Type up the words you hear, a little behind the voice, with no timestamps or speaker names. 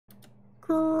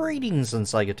Greetings and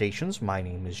salutations, my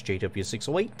name is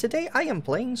JW608. Today I am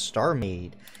playing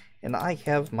StarMade, and I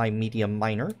have my medium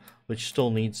miner, which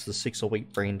still needs the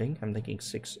 608 branding. I'm thinking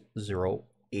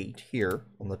 608 here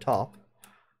on the top.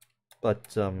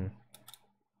 But,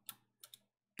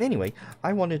 anyway,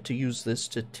 I wanted to use this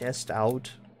to test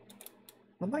out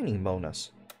the mining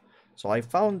bonus. So I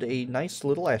found a nice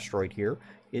little asteroid here.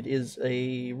 It is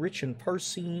a rich in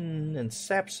Parsine and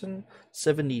Sapson,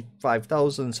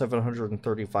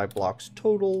 75,735 blocks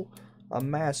total, a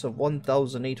mass of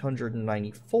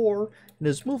 1,894, and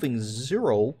is moving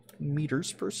 0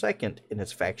 meters per second, and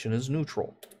its faction is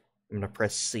neutral. I'm going to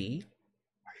press C.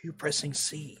 Are you pressing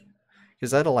C?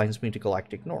 Because that aligns me to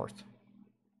Galactic North.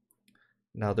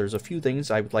 Now there's a few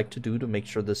things I would like to do to make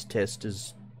sure this test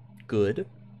is good.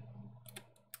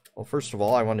 Well, first of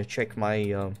all, I want to check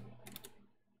my...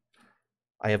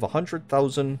 I have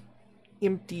 100,000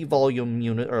 empty volume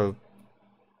unit, or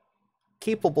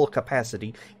capable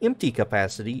capacity, empty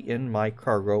capacity in my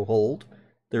cargo hold.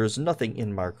 There is nothing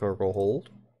in my cargo hold,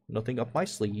 nothing up my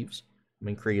sleeves. I'm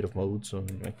in creative mode, so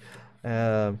anyway.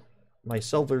 My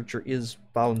salvager is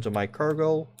bound to my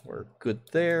cargo. We're good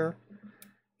there.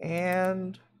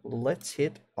 And let's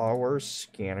hit our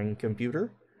scanning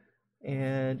computer.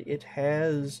 And it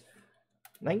has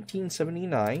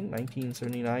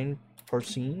 1979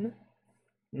 Parsine,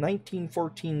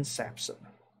 1914 Sapson.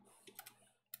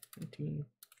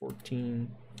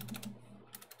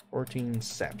 1914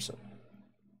 Sapson.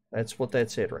 That's what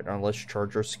that's it right now. Let's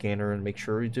charge our scanner and make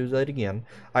sure we do that again.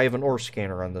 I have an ore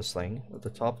scanner on this thing at the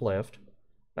top left.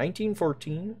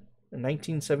 1914 and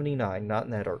 1979, not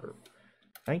in that order.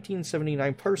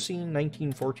 1979 Parsine,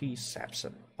 1940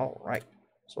 Sapson. Alright,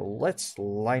 so let's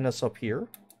line us up here.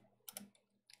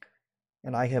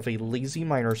 And I have a lazy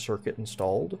miner circuit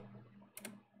installed.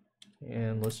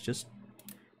 And let's just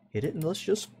hit it and let's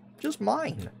just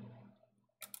mine.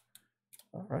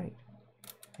 Alright.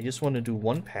 I just want to do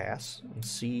one pass and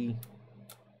see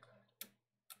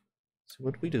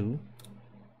what we do.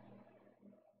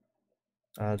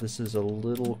 This is a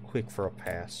little quick for a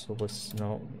pass, so let's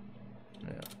yeah.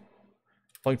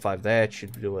 0.5, that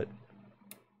should do it.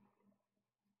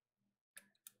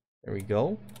 There we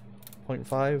go.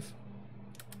 0.5.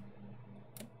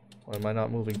 Why am I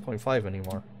not moving 0.5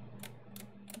 anymore?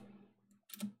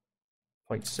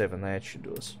 0.7, that should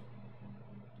do us.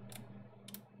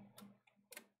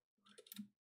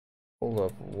 Hold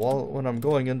up, when I'm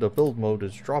going into build mode,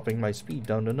 it's dropping my speed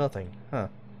down to nothing. Huh.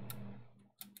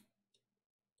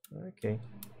 Okay.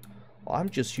 Well, I'm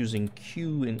just using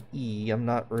Q and E. I'm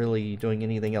not really doing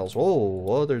anything else.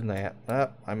 Oh, other than that.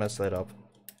 I messed that up.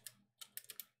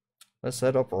 Messed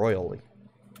that up royally.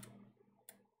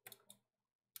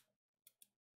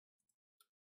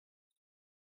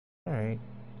 Alright.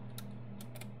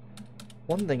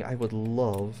 One thing I would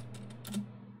love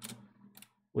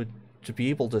would to be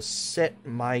able to set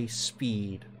my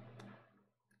speed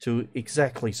to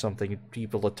exactly something.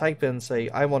 People to type in, say,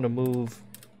 I want to move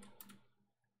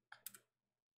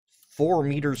 4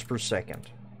 meters per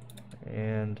second.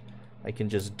 And I can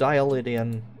just dial it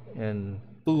in, and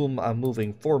boom, I'm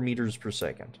moving 4 meters per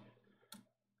second.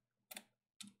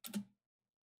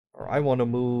 Or I want to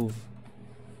move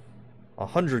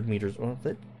 100 meters. Well,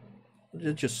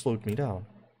 it just slowed me down.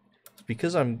 It's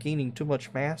because I'm gaining too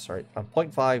much mass. Alright,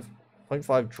 0.5.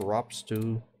 0.5 drops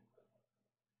to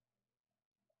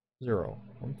 0.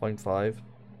 1.5.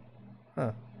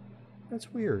 Huh. That's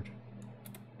weird.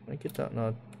 Can I get that?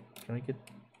 No. Can I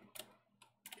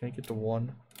get to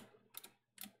 1?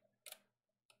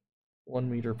 1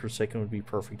 meter per second would be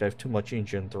perfect. I have too much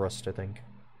engine thrust, I think.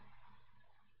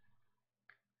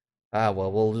 Ah,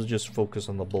 well, we'll just focus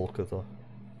on the bulk of the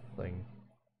thing.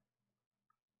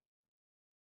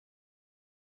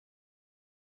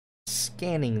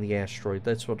 Scanning the asteroid,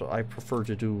 that's what I prefer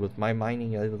to do with my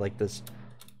mining. I like this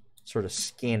sort of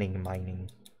scanning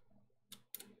mining.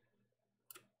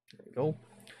 There we go.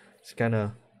 Just kind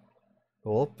of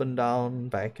go up and down,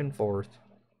 back and forth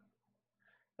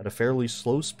at a fairly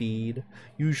slow speed.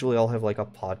 Usually I'll have like a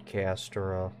podcast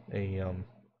or a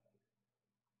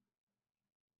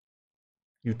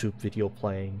YouTube video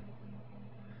playing.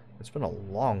 It's been a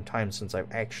long time since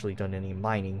I've actually done any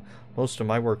mining. Most of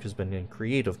my work has been in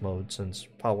creative mode since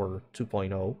Power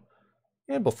 2.0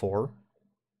 and before.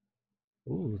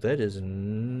 Ooh, that is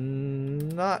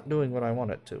not doing what I want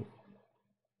it to.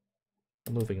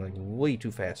 I'm moving like way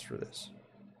too fast for this.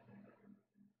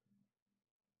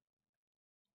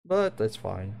 But that's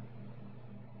fine.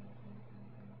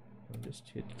 I'll just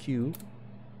hit Q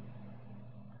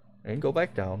and go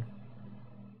back down.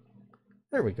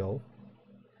 There we go.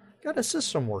 Got a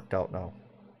system worked out now.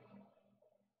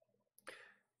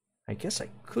 I guess I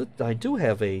do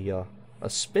have a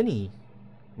spinny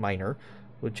miner,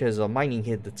 which has a mining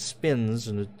head that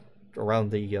spins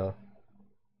around the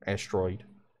asteroid.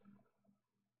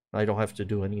 I don't have to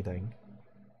do anything.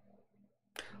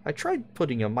 I tried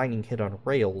putting a mining head on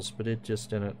rails, but it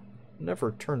just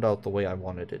never turned out the way I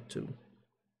wanted it to.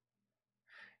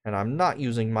 And I'm not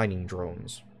using mining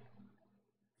drones.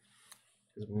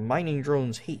 Because mining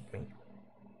drones hate me.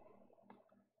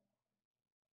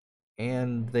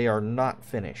 And they are not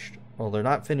finished. Well, they're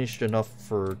not finished enough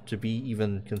to be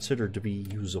even considered to be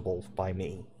usable by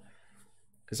me.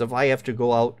 Because if I have to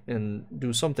go out and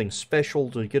do something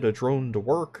special to get a drone to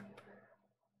work,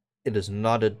 it is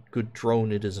not a good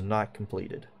drone. It is not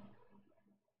completed.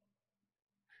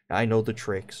 I know the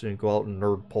tricks. And go out and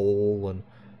nerd pole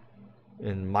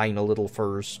and mine a little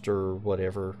first or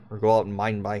whatever. Or go out and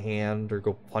mine by hand or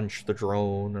go punch the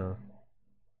drone or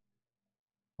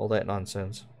all that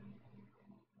nonsense.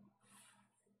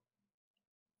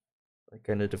 That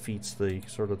kind of defeats the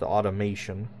sort of the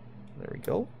automation. There we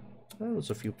go. That was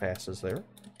a few passes there. So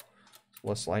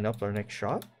let's line up our next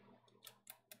shot.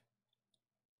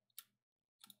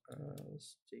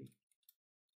 Let's see.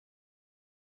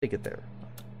 Take it there.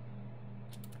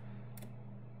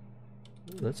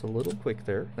 Ooh, that's a little quick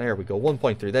there. There we go.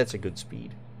 1.3. That's a good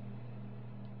speed.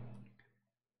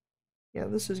 Yeah,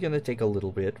 this is going to take a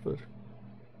little bit, but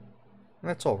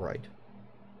that's all right.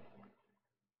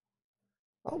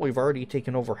 Oh, we've already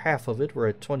taken over half of it. We're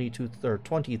at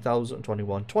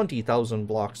 20,000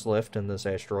 blocks left in this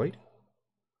asteroid.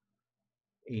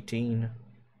 18,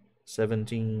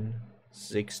 17,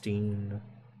 16,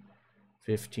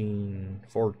 15,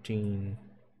 14,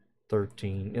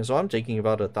 13. And so I'm taking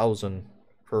about 1,000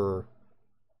 per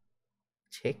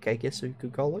tick, I guess you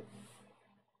could call it.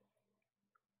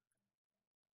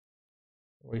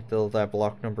 Wait till that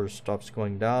block number stops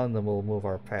going down, then we'll move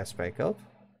our pass back up.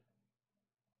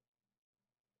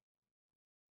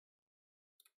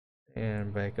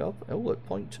 And back up. Oh, at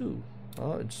 0.2.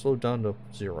 Oh, it slowed down to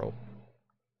 0.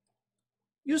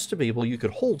 Used to be able you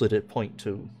could hold it at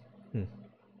 0.2.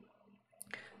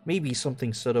 Maybe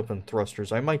something set up in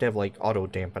thrusters. I might have like auto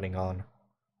dampening on.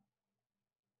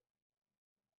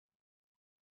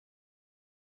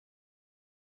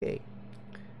 Okay.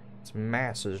 Its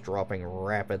mass is dropping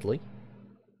rapidly.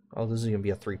 Oh, this is going to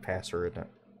be a 3-passer, isn't it?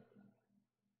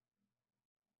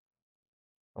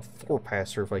 A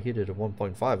 4-passer if I hit it at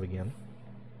 1.5 again.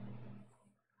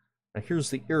 Now here's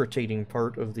the irritating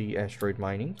part of the asteroid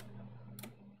mining.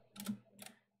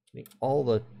 All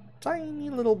the tiny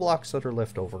little blocks that are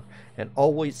left over. And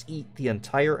always eat the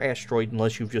entire asteroid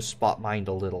unless you've just spot mined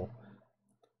a little.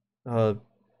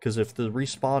 Because if the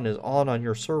respawn is on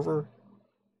your server,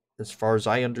 as far as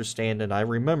I understand and I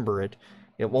remember it,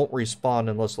 it won't respawn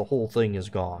unless the whole thing is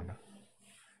gone.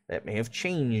 That may have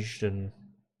changed in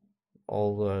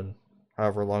all the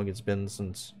however long it's been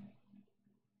since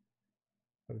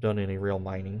I've done any real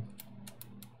mining.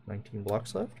 19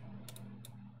 blocks left.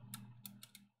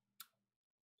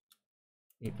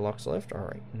 8 blocks left.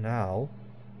 Alright, now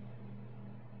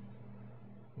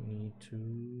we need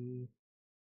to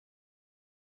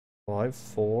 5,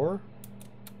 4.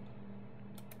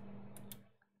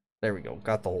 There we go,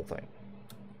 got the whole thing.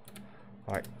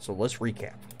 Alright, so let's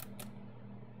recap.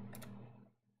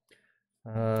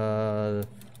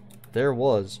 There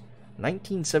was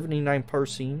 1979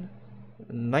 Parsine,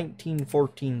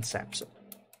 1914 Sapson.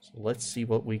 So let's see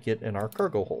what we get in our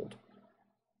cargo hold.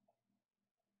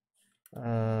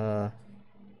 Oh,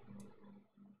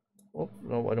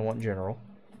 no, I don't want general.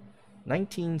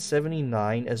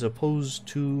 1979 as opposed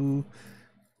to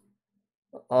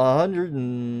 100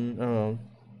 and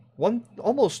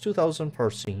almost 2,000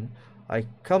 Parsine. I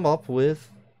come up with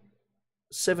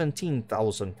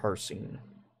 17,000 Parsine.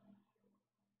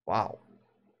 Wow.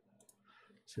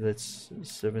 So that's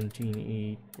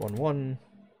 17,811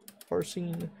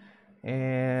 Parsine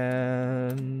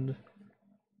and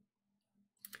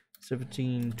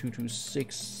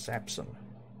 17,226 Sapson.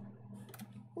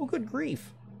 Oh, good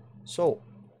grief. So,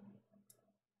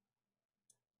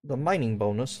 the mining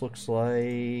bonus looks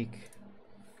like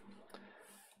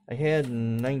I had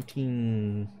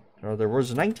there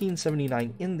was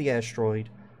 1979 in the asteroid.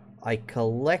 I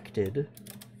collected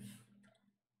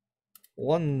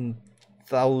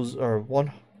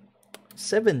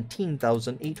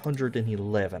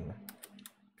 17,811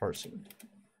 Parsine.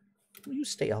 Will you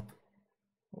stay up?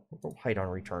 Don't hide on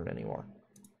return anymore.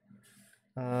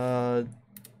 I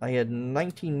had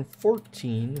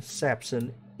 1914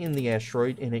 Sapson in the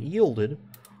asteroid, and it yielded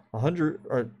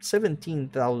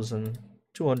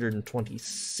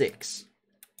 17,226.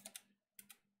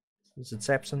 Is it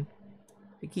Sapson?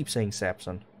 I keep saying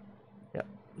Sapson. Yep,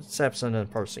 Sapson and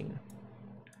Parsine.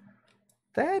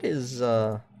 That is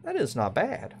not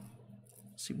bad.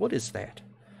 Let's see, what is that?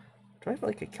 Do I have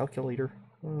like a calculator?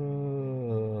 I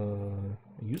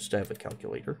used to have a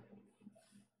calculator.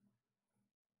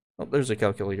 Oh, there's a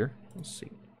calculator. Let's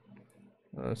see.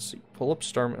 Let's see. Pull up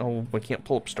StarMade. Oh, I can't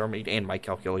pull up StarMade and my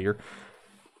calculator.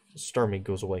 StarMade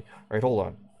goes away. All right, hold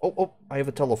on. Oh, I have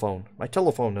a telephone. My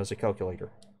telephone has a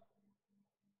calculator.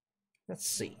 Let's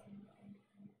see.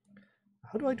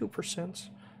 How do I do percents?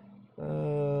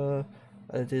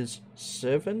 It is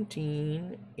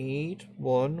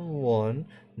 17,811.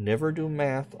 Never do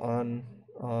math on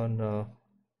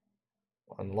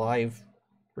live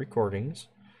recordings.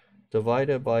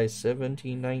 Divided by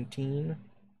 1719.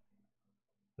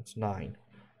 That's 9.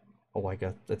 Oh, I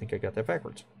think I got that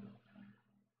backwards.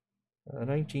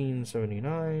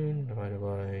 1979 divided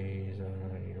by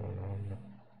 781.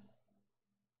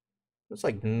 That's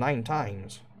like 9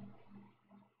 times.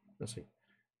 Let's see.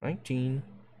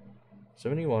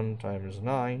 1971 times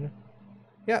 9.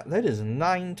 Yeah, that is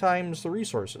 9 times the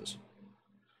resources.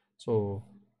 So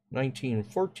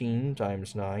 1914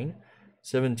 times 9.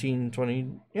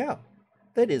 1720. Yeah,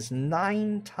 that is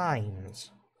 9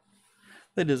 times.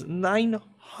 That is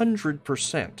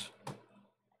 900%.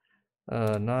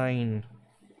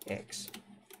 9x.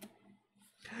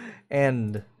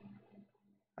 And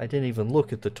I didn't even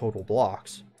look at the total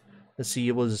blocks. Let's see,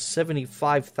 it was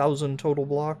 75,000 total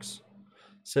blocks.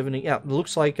 70. Yeah, it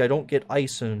looks like I don't get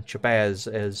ice and chipaz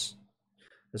as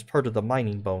part of the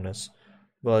mining bonus,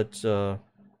 but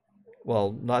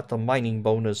well, not the mining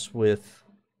bonus with.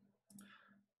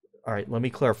 All right, let me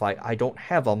clarify. I don't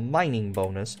have a mining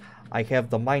bonus. I have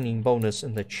the mining bonus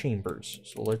in the chambers.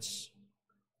 So let's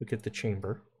look at the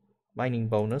chamber. Mining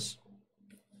bonus.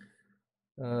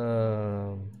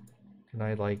 Can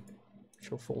I, like,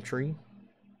 show full tree?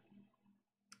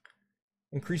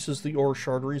 Increases the ore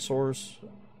shard resource.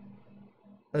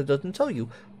 It doesn't tell you,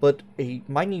 but a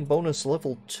mining bonus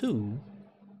level 2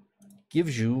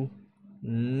 gives you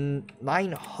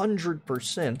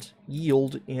 900%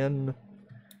 yield in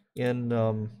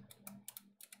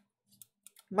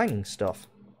mining stuff,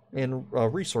 in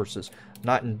resources,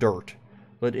 not in dirt,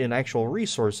 but in actual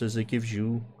resources. It gives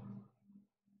you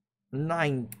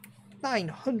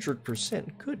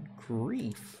 900%. Good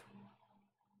grief!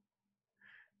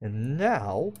 And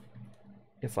now,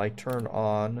 if I turn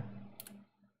on,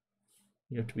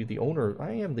 you have to be the owner.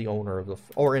 I am the owner of the,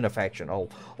 or in a faction. Oh,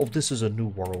 this is a new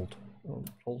world. Oh,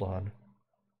 hold on.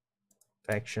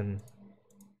 Faction.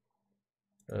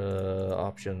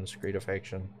 Options. Create a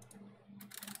faction.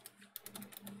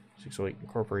 608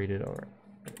 Incorporated. All right,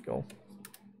 there we go.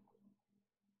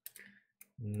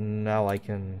 Now I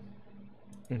can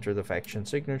enter the faction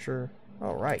signature.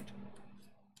 All right.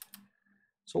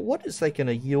 So what is that going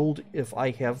to yield if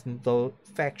I have the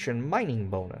faction mining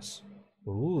bonus?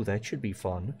 Ooh, that should be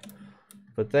fun.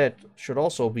 But that should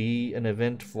also be an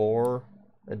event for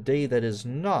a day that is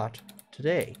not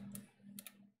today.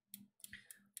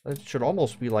 That should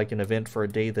almost be like an event for a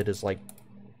day that is like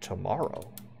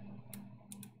tomorrow.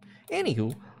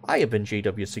 Anywho, I have been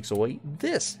JW608.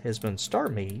 This has been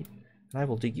StarMade, and I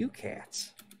will dig you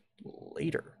cats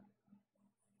later.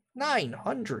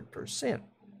 900%.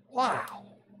 Wow.